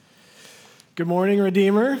Good morning,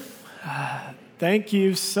 Redeemer. Thank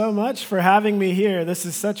you so much for having me here. This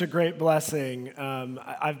is such a great blessing.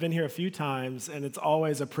 I've been here a few times, and it's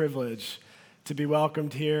always a privilege to be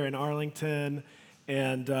welcomed here in Arlington.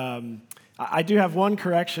 And I do have one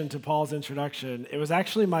correction to Paul's introduction. It was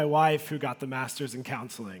actually my wife who got the master's in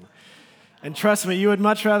counseling. And trust me, you would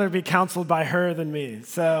much rather be counseled by her than me.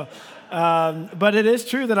 But it is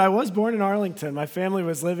true that I was born in Arlington. My family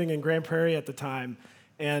was living in Grand Prairie at the time.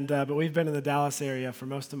 But we've been in the Dallas area for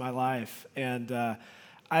most of my life, and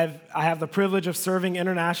I have the privilege of serving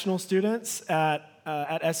international students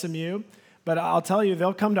at SMU. But I'll tell you,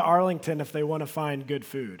 they'll come to Arlington if they want to find good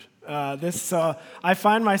food. I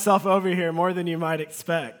find myself over here more than you might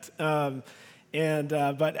expect. But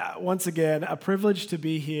once again, a privilege to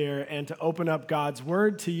be here and to open up God's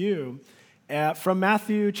Word to you from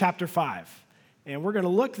Matthew chapter 5. And we're going to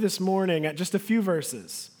look this morning at just a few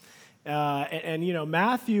verses.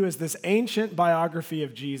 Matthew is this ancient biography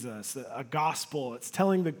of Jesus, a gospel. It's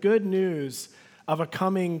telling the good news of a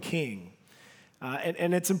coming king.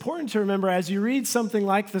 And it's important to remember as you read something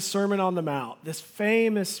like the Sermon on the Mount, this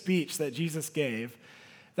famous speech that Jesus gave,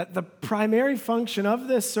 that the primary function of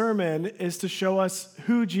this sermon is to show us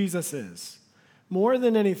who Jesus is. More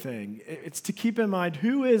than anything, it's to keep in mind,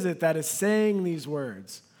 who is it that is saying these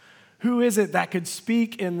words? Who is it that could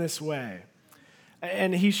speak in this way?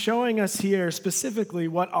 And he's showing us here specifically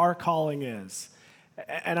what our calling is.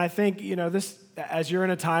 And I think, this, as you're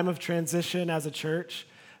in a time of transition as a church,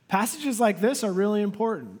 passages like this are really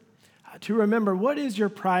important to remember. What is your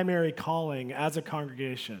primary calling as a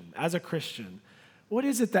congregation, as a Christian? What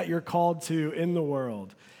is it that you're called to in the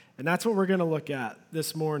world? And that's what we're going to look at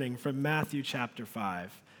this morning from Matthew chapter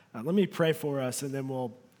 5. Let me pray for us, and then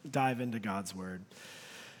we'll dive into God's word.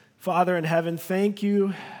 Father in heaven, thank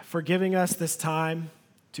you for giving us this time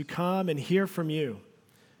to come and hear from you.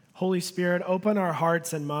 Holy Spirit, open our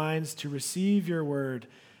hearts and minds to receive your word,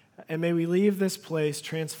 and may we leave this place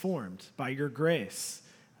transformed by your grace,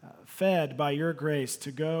 fed by your grace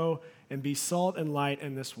to go and be salt and light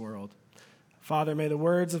in this world. Father, may the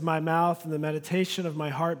words of my mouth and the meditation of my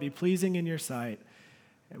heart be pleasing in your sight.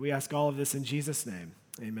 And we ask all of this in Jesus' name.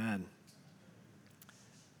 Amen.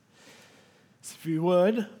 So if you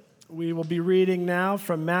would, we will be reading now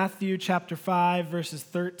from Matthew chapter 5, verses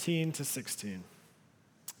 13 to 16.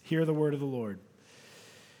 Hear the word of the Lord.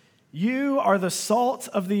 You are the salt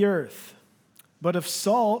of the earth, but if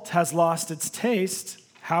salt has lost its taste,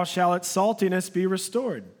 how shall its saltiness be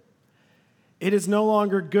restored? It is no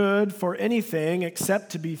longer good for anything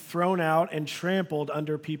except to be thrown out and trampled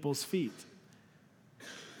under people's feet.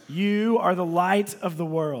 You are the light of the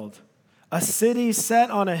world. A city set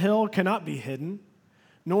on a hill cannot be hidden.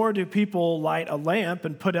 Nor do people light a lamp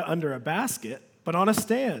and put it under a basket, but on a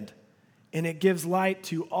stand, and it gives light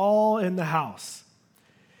to all in the house.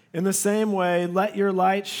 In the same way, let your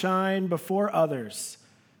light shine before others,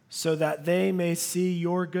 so that they may see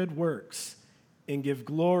your good works and give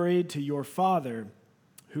glory to your Father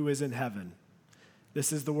who is in heaven.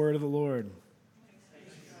 This is the word of the Lord.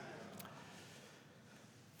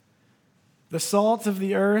 The salt of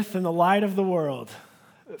the earth and the light of the world.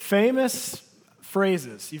 Famous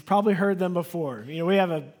phrases. You've probably heard them before. We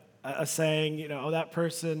have a saying, that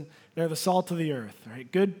person, they're the salt of the earth,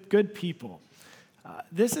 right? Good people.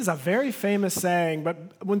 This is a very famous saying,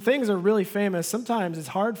 but when things are really famous, sometimes it's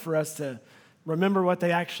hard for us to remember what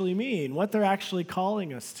they actually mean, what they're actually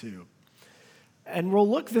calling us to. And we'll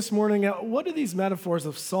look this morning at what are these metaphors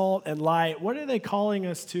of salt and light, what are they calling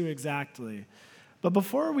us to exactly? But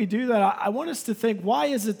before we do that, I want us to think, why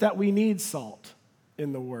is it that we need salt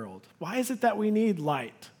in the world? Why is it that we need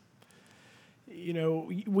light?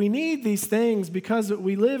 We need these things because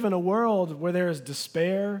we live in a world where there is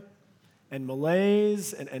despair and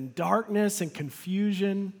malaise and darkness and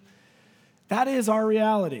confusion. That is our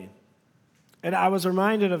reality. And I was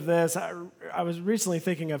reminded of this. I was recently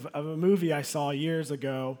thinking of a movie I saw years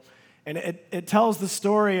ago, and it tells the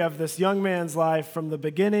story of this young man's life from the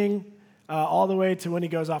beginning all the way to when he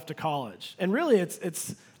goes off to college. And really,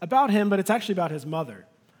 it's about him, but it's actually about his mother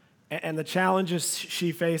and the challenges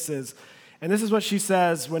she faces. And this is what she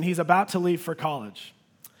says when he's about to leave for college.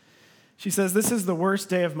 She says, "This is the worst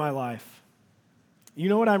day of my life. You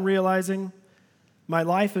know what I'm realizing? My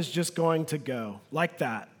life is just going to go like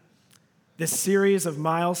that. This series of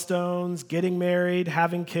milestones, getting married,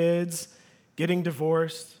 having kids, getting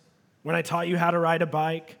divorced. When I taught you how to ride a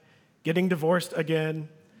bike, getting divorced again,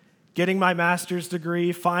 getting my master's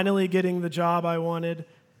degree, finally getting the job I wanted,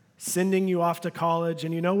 sending you off to college,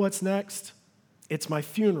 and you know what's next? It's my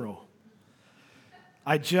funeral.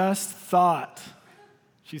 I just thought,"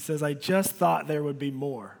 she says, "I just thought there would be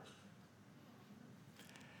more."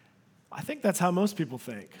 I think that's how most people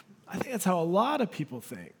think. I think that's how a lot of people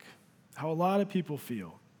think, how a lot of people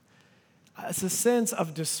feel. It's a sense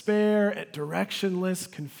of despair, directionless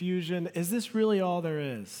confusion. Is this really all there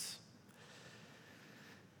is?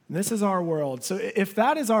 And this is our world. So if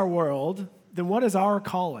that is our world, then what is our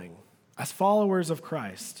calling as followers of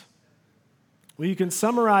Christ? Well, you can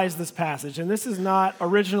summarize this passage, and this is not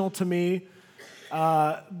original to me,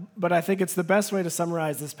 but I think it's the best way to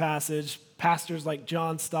summarize this passage. Pastors like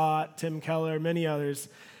John Stott, Tim Keller, many others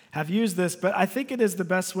have used this, but I think it is the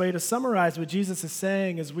best way to summarize what Jesus is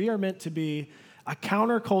saying is we are meant to be a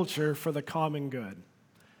counterculture for the common good.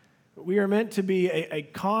 We are meant to be a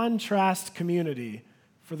contrast community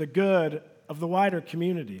for the good of the wider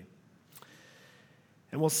community.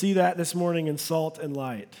 And we'll see that this morning in Salt and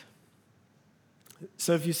Light.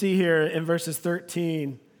 So if you see here in verse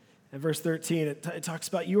 13, it talks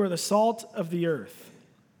about you are the salt of the earth.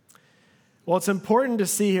 Well, it's important to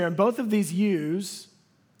see here, and both of these yous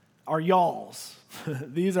are y'alls.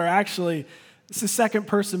 These are actually, this is second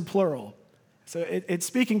person plural. So it's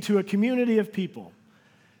speaking to a community of people.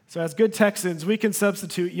 So as good Texans, we can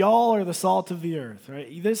substitute y'all are the salt of the earth,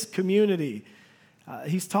 right? This community,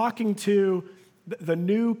 he's talking to the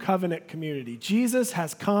new covenant community. Jesus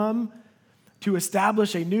has come to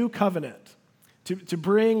establish a new covenant, to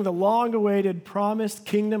bring the long-awaited promised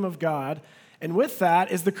kingdom of God, and with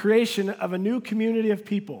that is the creation of a new community of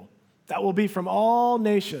people that will be from all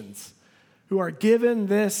nations who are given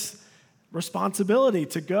this responsibility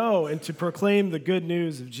to go and to proclaim the good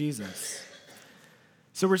news of Jesus.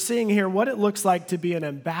 So we're seeing here what it looks like to be an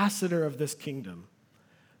ambassador of this kingdom,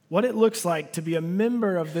 what it looks like to be a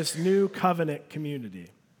member of this new covenant community.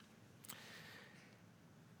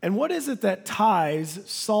 And what is it that ties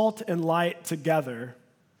salt and light together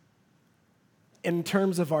in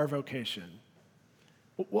terms of our vocation?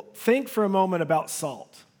 Well, think for a moment about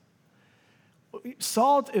salt.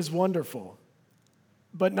 Salt is wonderful,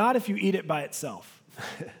 but not if you eat it by itself.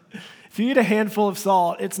 If you eat a handful of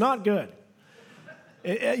salt, it's not good.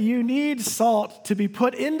 You need salt to be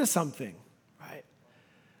put into something, right?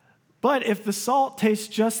 But if the salt tastes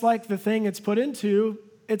just like the thing it's put into,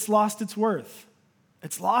 it's lost its worth.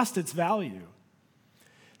 It's lost its value.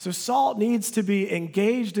 So salt needs to be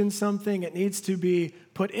engaged in something, it needs to be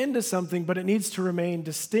put into something, but it needs to remain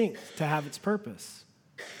distinct to have its purpose.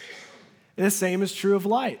 And the same is true of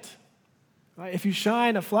light. Right? If you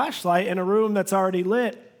shine a flashlight in a room that's already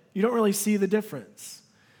lit, you don't really see the difference.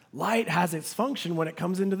 Light has its function when it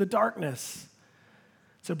comes into the darkness.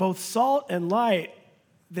 So both salt and light,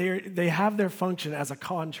 they have their function as a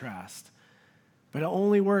contrast. But it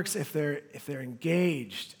only works if they're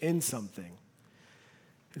engaged in something.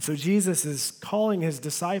 And so Jesus is calling his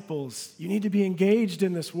disciples, you need to be engaged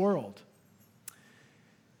in this world.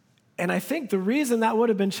 And I think the reason that would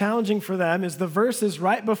have been challenging for them is the verses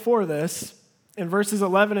right before this, in verses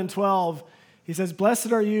 11 and 12, he says,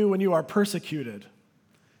 blessed are you when you are persecuted,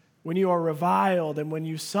 when you are reviled, and when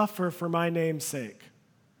you suffer for my name's sake.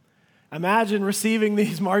 Imagine receiving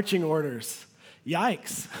these marching orders.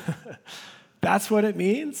 Yikes. That's what it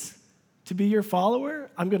means to be your follower?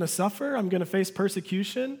 I'm going to suffer? I'm going to face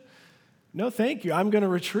persecution? No, thank you. I'm going to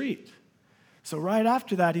retreat. So right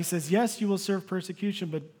after that, he says, yes, you will serve persecution,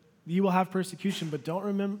 but you will have persecution, but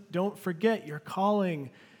don't forget your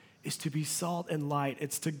calling is to be salt and light.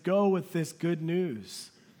 It's to go with this good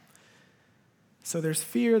news. So there's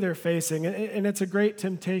fear they're facing, and it's a great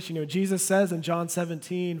temptation. You know, Jesus says in John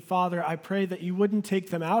 17, Father, I pray that you wouldn't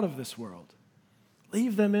take them out of this world.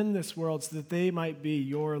 Leave them in this world so that they might be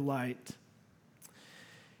your light.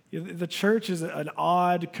 You know, the church is an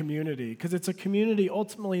odd community because it's a community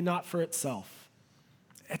ultimately not for itself.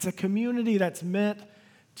 It's a community that's meant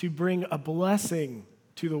to bring a blessing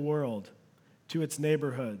to the world, to its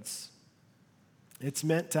neighborhoods. It's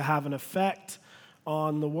meant to have an effect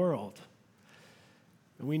on the world.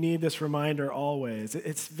 And we need this reminder always.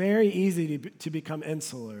 It's very easy to become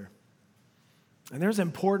insular. And there's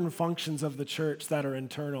important functions of the church that are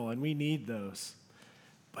internal, and we need those.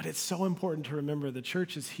 But it's so important to remember the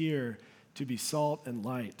church is here to be salt and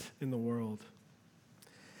light in the world.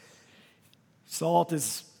 Salt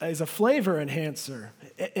is a flavor enhancer.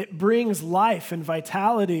 It brings life and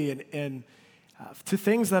vitality and to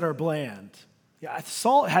things that are bland. Yeah,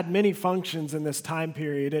 salt had many functions in this time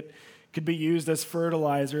period. It could be used as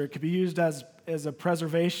fertilizer. It could be used as a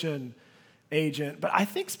preservation agent. But I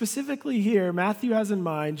think specifically here, Matthew has in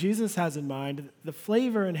mind, Jesus has in mind, the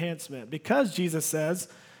flavor enhancement. Because Jesus says,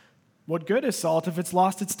 what good is salt if it's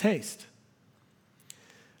lost its taste?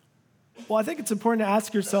 Well, I think it's important to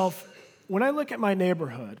ask yourself, when I look at my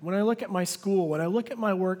neighborhood, when I look at my school, when I look at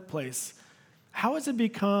my workplace, How has it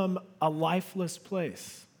become a lifeless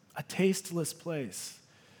place, a tasteless place,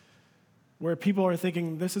 where people are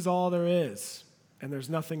thinking this is all there is and there's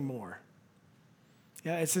nothing more?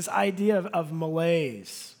 Yeah, it's this idea of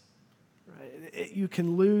malaise. Right? You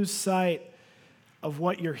can lose sight of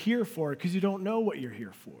what you're here for because you don't know what you're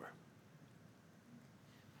here for.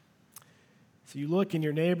 So you look in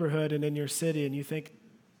your neighborhood and in your city and you think,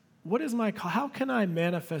 what is my call? How can I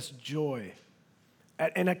manifest joy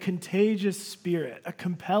in a contagious spirit, a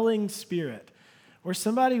compelling spirit, where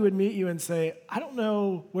somebody would meet you and say, I don't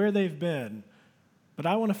know where they've been, but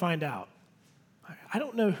I want to find out. I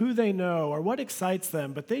don't know who they know or what excites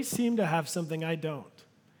them, but they seem to have something I don't.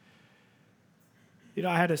 You know,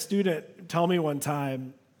 I had a student tell me one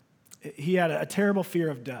time he had a terrible fear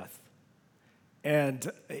of death. And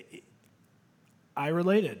I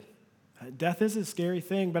related. Death is a scary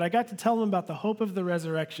thing, but I got to tell him about the hope of the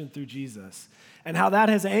resurrection through Jesus and how that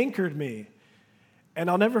has anchored me. And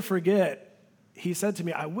I'll never forget, he said to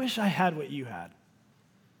me, I wish I had what you had.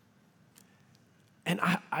 And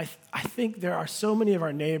I think there are so many of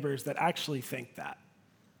our neighbors that actually think that.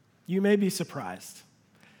 You may be surprised.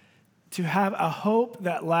 To have a hope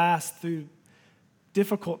that lasts through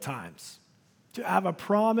difficult times. To have a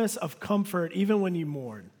promise of comfort even when you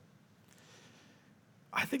mourn.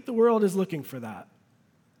 I think the world is looking for that.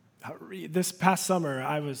 This past summer,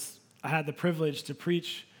 I had the privilege to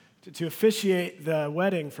preach, to officiate the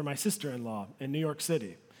wedding for my sister-in-law in New York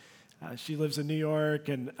City. She lives in New York,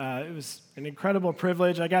 and it was an incredible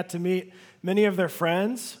privilege. I got to meet many of their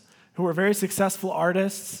friends who were very successful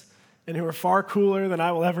artists and who were far cooler than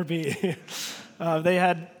I will ever be. They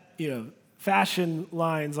had, fashion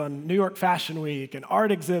lines on New York Fashion Week and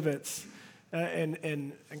art exhibits and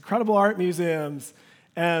incredible art museums.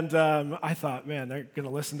 And I thought, man, they're going to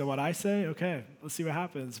listen to what I say? Okay, let's see what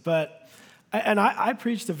happens. I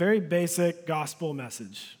preached a very basic gospel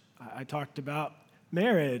message. I talked about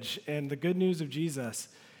marriage and the good news of Jesus.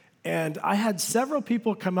 And I had several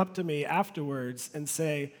people come up to me afterwards and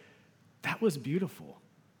say, that was beautiful.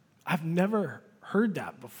 I've never heard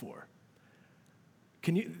that before.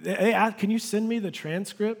 Can you send me the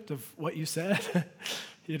transcript of what you said?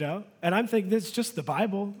 And I'm thinking, this is just the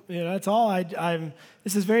Bible. That's all.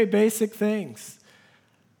 This is very basic things.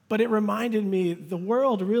 But it reminded me, the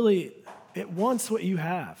world really, it wants what you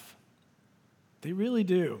have. They really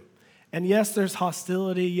do. And yes, there's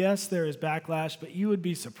hostility. Yes, there is backlash. But you would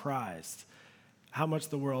be surprised how much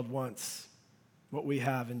the world wants what we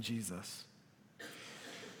have in Jesus.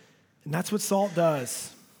 And that's what salt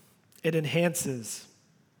does. It enhances.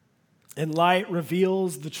 And light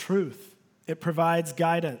reveals the truth. It provides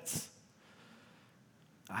guidance.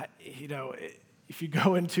 If you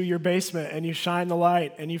go into your basement and you shine the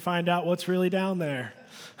light and you find out what's really down there,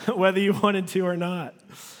 whether you wanted to or not,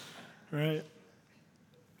 right?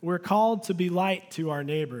 We're called to be light to our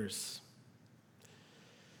neighbors.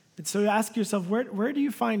 And so ask yourself, where do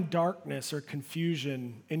you find darkness or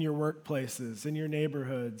confusion in your workplaces, in your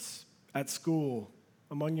neighborhoods, at school,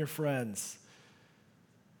 among your friends?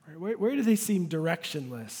 Where do they seem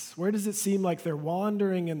directionless? Where does it seem like they're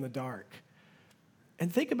wandering in the dark?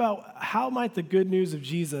 And think about how might the good news of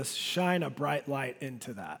Jesus shine a bright light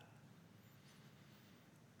into that?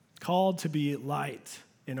 Called to be light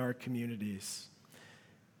in our communities.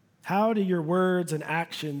 How do your words and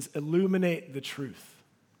actions illuminate the truth?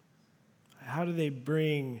 How do they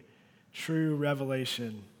bring true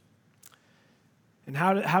revelation? And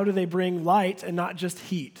how do they bring light and not just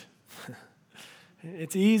heat?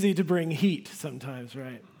 It's easy to bring heat sometimes,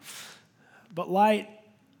 right? But light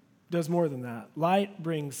does more than that. Light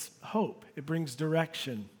brings hope. It brings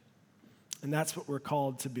direction. And that's what we're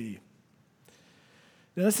called to be.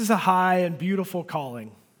 Now, this is a high and beautiful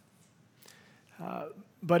calling.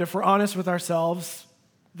 But if we're honest with ourselves,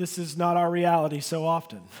 this is not our reality so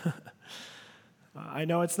often. I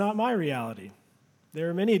know it's not my reality.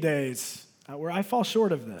 There are many days where I fall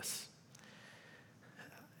short of this.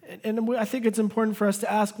 And I think it's important for us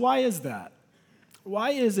to ask, why is that? Why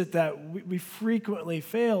is it that we frequently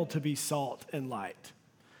fail to be salt and light?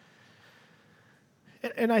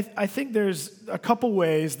 And I think there's a couple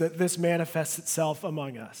ways that this manifests itself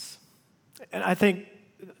among us. And I think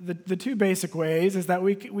the two basic ways is that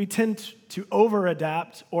we tend to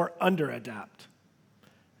over-adapt or under-adapt.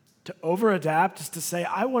 To over-adapt is to say,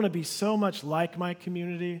 I want to be so much like my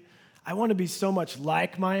community. I want to be so much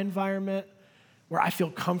like my environment where I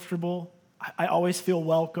feel comfortable. I always feel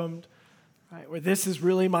welcomed, right? Where this is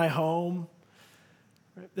really my home.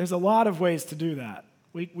 Right? There's a lot of ways to do that.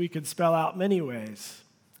 We could spell out many ways.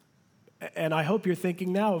 And I hope you're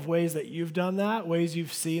thinking now of ways that you've done that, ways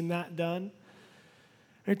you've seen that done.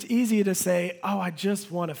 It's easy to say, oh, I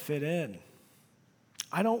just want to fit in.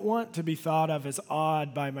 I don't want to be thought of as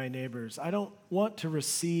odd by my neighbors. I don't want to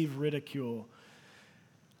receive ridicule.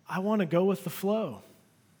 I want to go with the flow.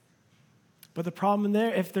 But the problem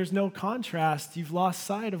there, if there's no contrast, you've lost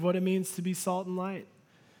sight of what it means to be salt and light.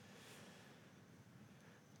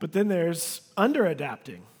 But then there's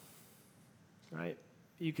under-adapting, right?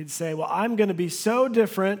 You could say, well, I'm going to be so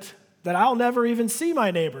different that I'll never even see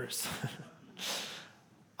my neighbors.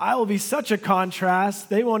 I will be such a contrast,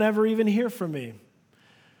 they won't ever even hear from me.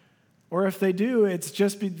 Or if they do,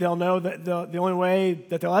 they'll know that the only way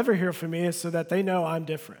that they'll ever hear from me is so that they know I'm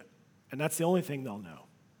different. And that's the only thing they'll know.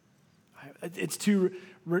 It's to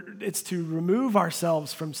remove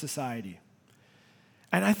ourselves from society.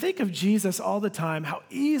 And I think of Jesus all the time, how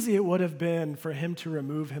easy it would have been for him to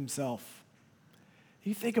remove himself.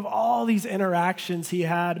 You think of all these interactions he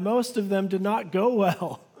had, most of them did not go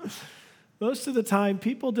well. Most of the time,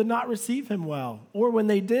 people did not receive him well. Or when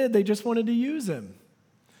they did, they just wanted to use him.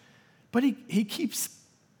 But he keeps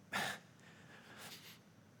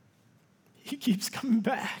coming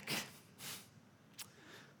back.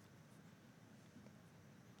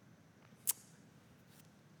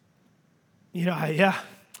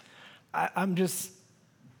 I'm just,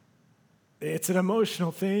 it's an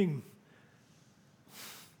emotional thing.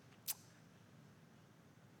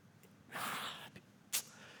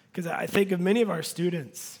 Because I think of many of our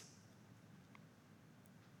students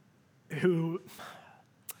who,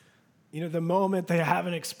 the moment they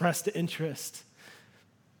haven't expressed interest,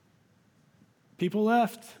 people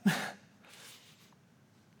left.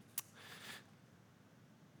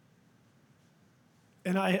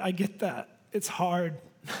 And I get that. It's hard.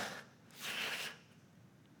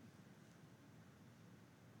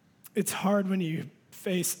 It's hard when you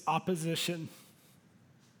face opposition.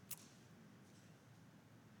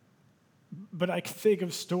 But I can think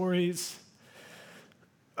of stories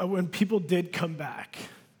of when people did come back,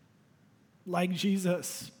 like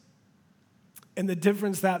Jesus, and the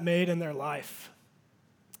difference that made in their life.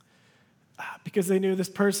 Because they knew this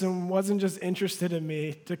person wasn't just interested in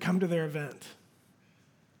me to come to their event.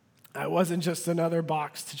 I wasn't just another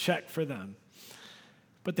box to check for them,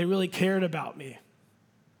 but they really cared about me.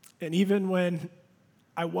 And even when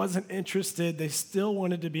I wasn't interested, they still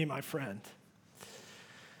wanted to be my friend.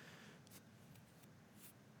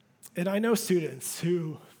 And I know students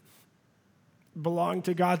who belong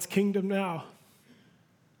to God's kingdom now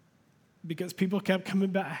because people kept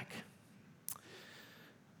coming back.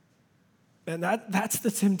 And that's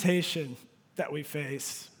the temptation that we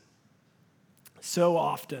face so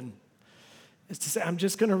often, is to say, I'm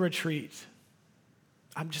just going to retreat.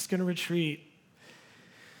 I'm just going to retreat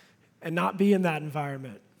and not be in that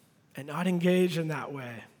environment and not engage in that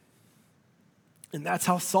way. And that's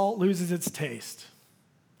how salt loses its taste.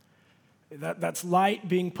 That's light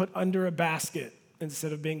being put under a basket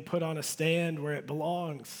instead of being put on a stand where it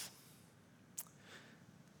belongs.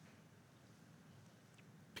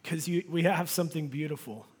 Because we have something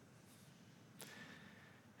beautiful.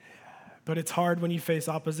 But it's hard when you face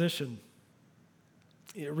opposition.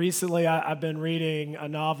 Recently, I've been reading a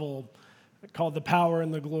novel called The Power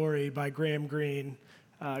and the Glory by Graham Greene.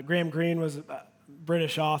 Graham Greene was a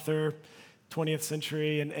British author, 20th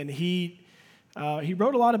century, and he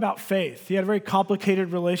wrote a lot about faith. He had a very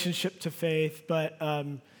complicated relationship to faith, but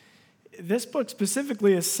this book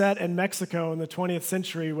specifically is set in Mexico in the 20th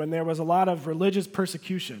century when there was a lot of religious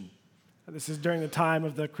persecution. This is during the time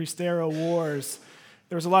of the Cristero Wars.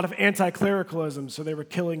 There was a lot of anti-clericalism, so they were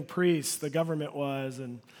killing priests, the government was,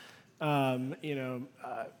 and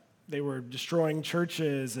they were destroying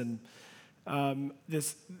churches, and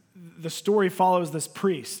the story follows this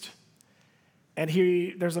priest. And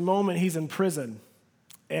there's a moment he's in prison,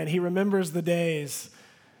 and he remembers the days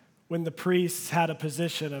when the priests had a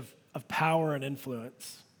position of power and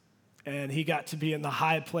influence. And he got to be in the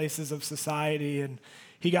high places of society, and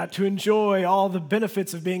he got to enjoy all the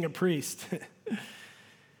benefits of being a priest.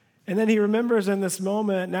 And then he remembers in this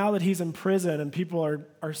moment, now that he's in prison and people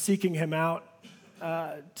are seeking him out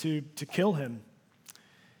to kill him.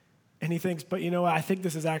 And he thinks, but I think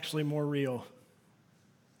this is actually more real.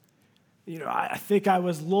 I think I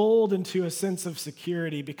was lulled into a sense of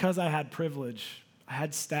security because I had privilege, I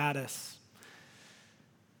had status.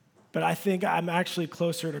 But I think I'm actually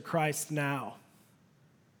closer to Christ now.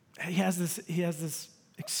 He has this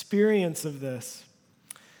experience of this,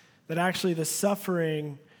 that actually the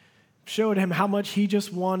suffering showed him how much he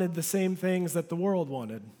just wanted the same things that the world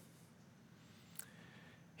wanted.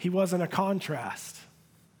 He wasn't a contrast,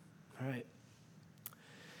 all right?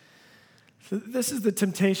 So this is the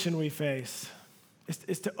temptation we face.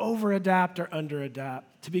 is to over-adapt or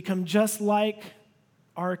under-adapt, to become just like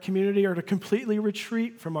our community or to completely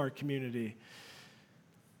retreat from our community.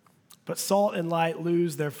 But salt and light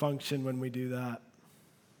lose their function when we do that.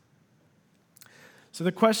 So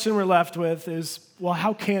the question we're left with is, well,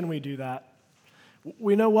 how can we do that?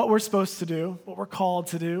 We know what we're supposed to do, what we're called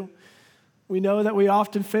to do. We know that we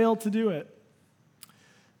often fail to do it.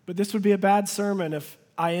 But this would be a bad sermon if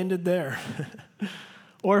I ended there.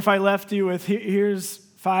 Or if I left you with, here's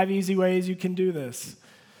 5 easy ways you can do this.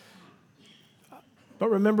 But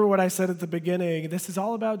remember what I said at the beginning. This is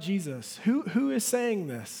all about Jesus. Who is saying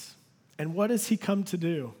this? And what has he come to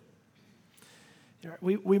do?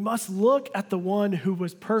 We must look at the one who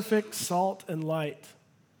was perfect salt and light,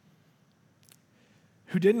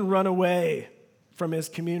 who didn't run away from his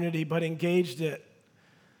community but engaged it,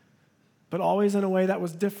 but always in a way that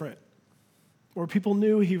was different, where people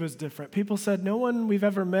knew he was different. People said, no one we've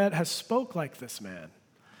ever met has spoke like this man.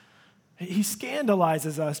 He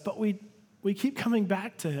scandalizes us, but we keep coming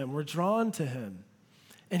back to him. We're drawn to him.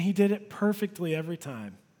 And he did it perfectly every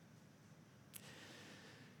time.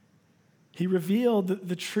 He revealed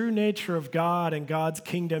the true nature of God and God's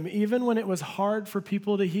kingdom, even when it was hard for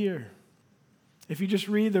people to hear. If you just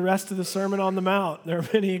read the rest of the Sermon on the Mount, there are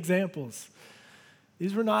many examples.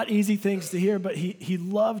 These were not easy things to hear, but he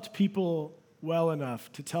loved people well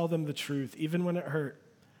enough to tell them the truth, even when it hurt.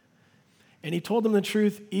 And he told them the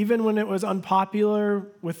truth even when it was unpopular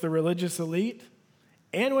with the religious elite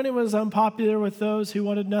and when it was unpopular with those who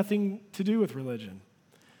wanted nothing to do with religion.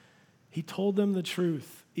 He told them the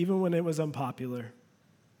truth even when it was unpopular.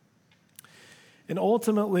 And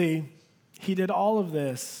ultimately, he did all of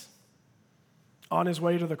this on his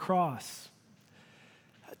way to the cross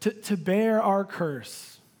to bear our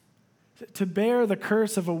curse, to bear the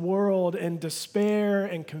curse of a world in despair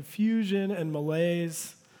and confusion and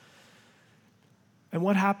malaise. And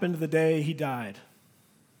what happened the day he died?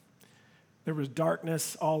 There was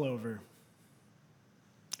darkness all over.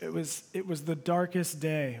 It was the darkest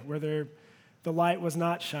day where the light was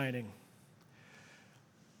not shining.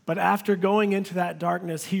 But after going into that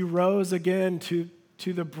darkness, he rose again to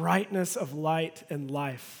the brightness of light and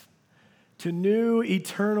life, to new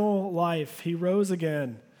eternal life. He rose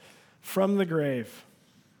again from the grave.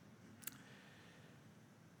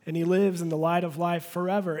 And he lives in the light of life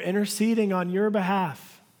forever, interceding on your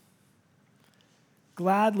behalf.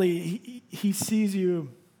 Gladly, he sees you,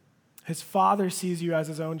 his Father sees you as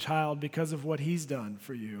his own child because of what he's done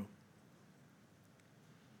for you.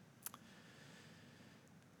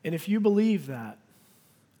 And if you believe that,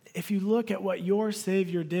 if you look at what your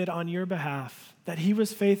Savior did on your behalf, that he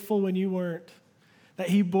was faithful when you weren't, that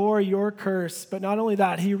he bore your curse, but not only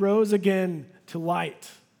that, he rose again to light,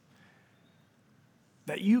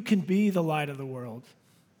 that you can be the light of the world.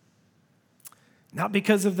 Not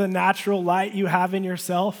because of the natural light you have in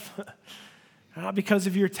yourself, not because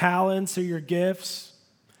of your talents or your gifts,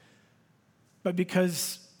 but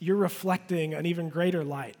because you're reflecting an even greater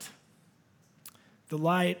light, the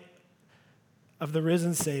light of the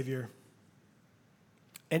risen Savior.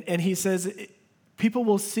 And he says, people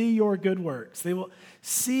will see your good works. They will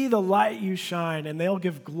see the light you shine, and they'll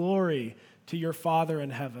give glory to your Father in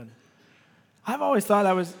heaven. I've always thought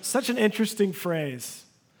that was such an interesting phrase.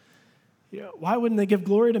 Why wouldn't they give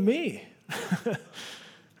glory to me?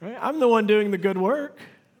 Right? I'm the one doing the good work.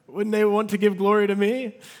 Wouldn't they want to give glory to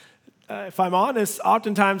me? If I'm honest,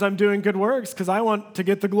 oftentimes I'm doing good works because I want to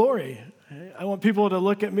get the glory. I want people to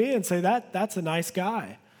look at me and say, that's a nice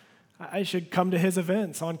guy. I should come to his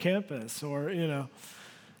events on campus, or.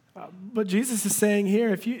 But Jesus is saying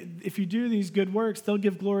here, if you do these good works, they'll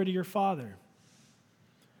give glory to your Father.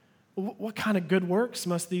 What kind of good works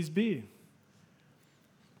must these be?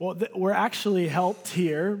 Well, we're actually helped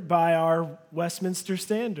here by our Westminster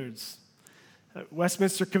standards.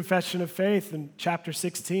 Westminster Confession of Faith in chapter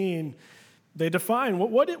 16, they define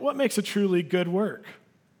what makes a truly good work.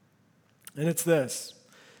 And it's this: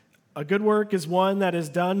 a good work is one that is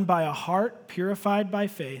done by a heart purified by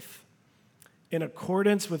faith in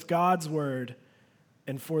accordance with God's word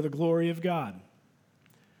and for the glory of God.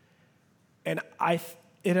 And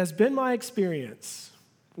it has been my experience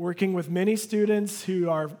working with many students who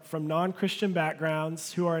are from non-Christian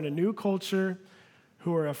backgrounds, who are in a new culture,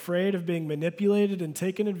 who are afraid of being manipulated and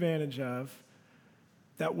taken advantage of,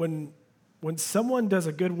 that when someone does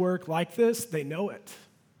a good work like this, they know it.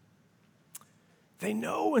 They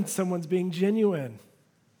know when someone's being genuine.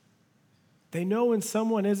 They know when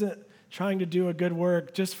someone isn't trying to do a good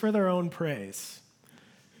work just for their own praise.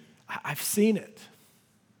 I've seen it.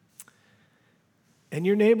 And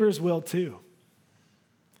your neighbors will too.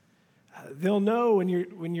 They'll know when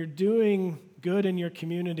you're doing good in your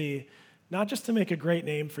community, not just to make a great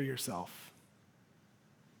name for yourself,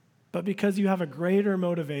 but because you have a greater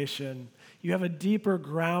motivation, you have a deeper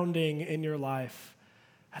grounding in your life.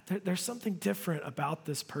 There's something different about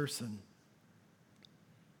this person.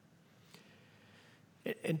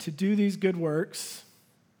 And to do these good works,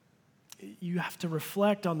 you have to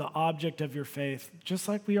reflect on the object of your faith, just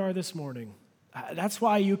like we are this morning. That's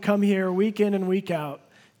why you come here week in and week out,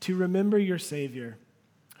 to remember your Savior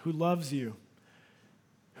who loves you,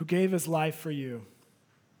 who gave his life for you,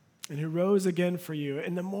 and who rose again for you.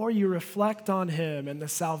 And the more you reflect on him and the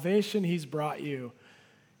salvation he's brought you,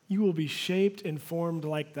 you will be shaped and formed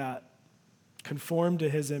like that, conformed to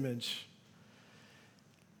his image.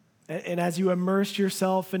 And as you immerse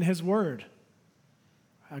yourself in his word,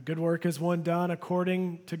 a good work is one done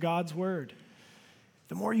according to God's word.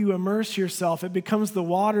 The more you immerse yourself, it becomes the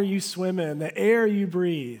water you swim in, the air you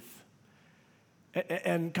breathe.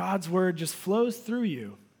 And God's word just flows through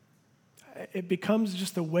you. It becomes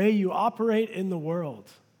just the way you operate in the world.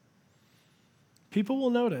 People will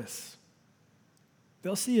notice.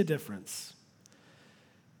 They'll see a difference.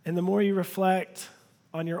 And the more you reflect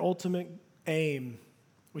on your ultimate aim,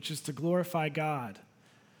 which is to glorify God.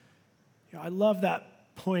 I love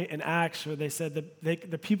that point in Acts where they said that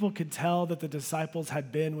the people could tell that the disciples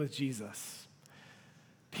had been with Jesus.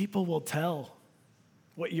 People will tell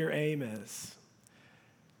what your aim is.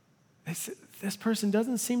 They said, this person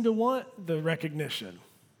doesn't seem to want the recognition.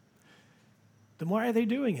 Then why are they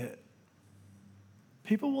doing it?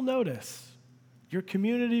 People will notice. Your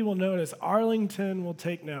community will notice. Arlington will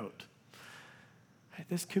take note.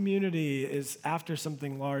 This community is after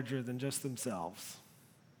something larger than just themselves.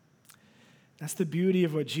 That's the beauty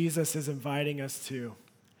of what Jesus is inviting us to.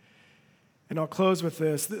 And I'll close with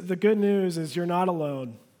this. The good news is you're not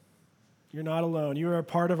alone. You're not alone. You are a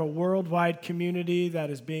part of a worldwide community that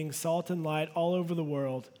is being salt and light all over the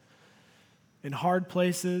world. In hard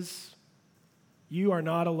places, you are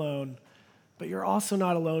not alone. But you're also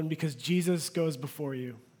not alone because Jesus goes before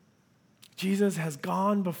you. Jesus has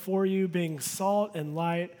gone before you being salt and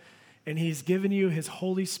light, and he's given you his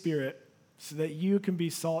Holy Spirit so that you can be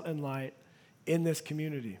salt and light in this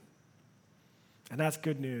community. And that's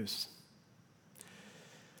good news.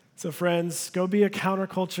 So friends, go be a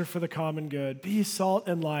counterculture for the common good. Be salt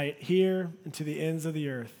and light here and to the ends of the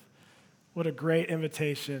earth. What a great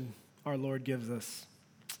invitation our Lord gives us.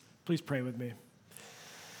 Please pray with me.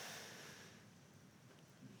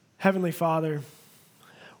 Heavenly Father,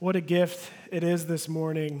 what a gift it is this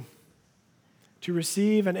morning to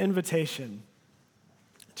receive an invitation,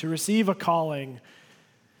 to receive a calling,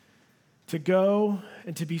 to go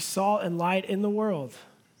and to be salt and light in the world.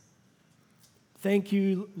 Thank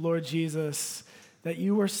you, Lord Jesus, that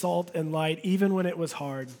you were salt and light even when it was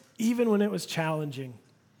hard, even when it was challenging,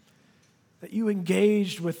 that you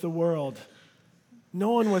engaged with the world.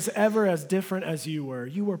 No one was ever as different as you were.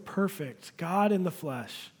 You were perfect, God in the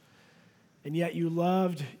flesh. And yet you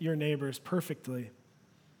loved your neighbors perfectly.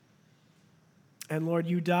 And Lord,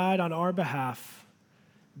 you died on our behalf,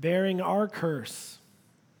 bearing our curse,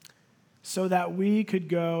 so that we could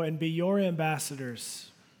go and be your ambassadors,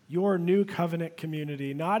 your new covenant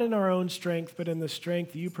community, not in our own strength, but in the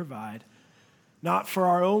strength you provide, not for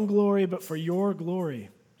our own glory, but for your glory.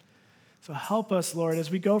 So help us, Lord, as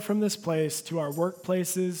we go from this place to our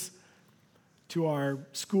workplaces, to our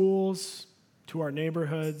schools, to our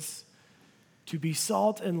neighborhoods, to be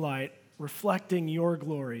salt and light, reflecting your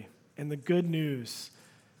glory and the good news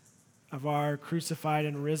of our crucified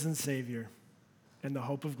and risen Savior and the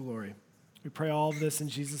hope of glory. We pray all of this in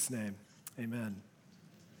Jesus' name. Amen.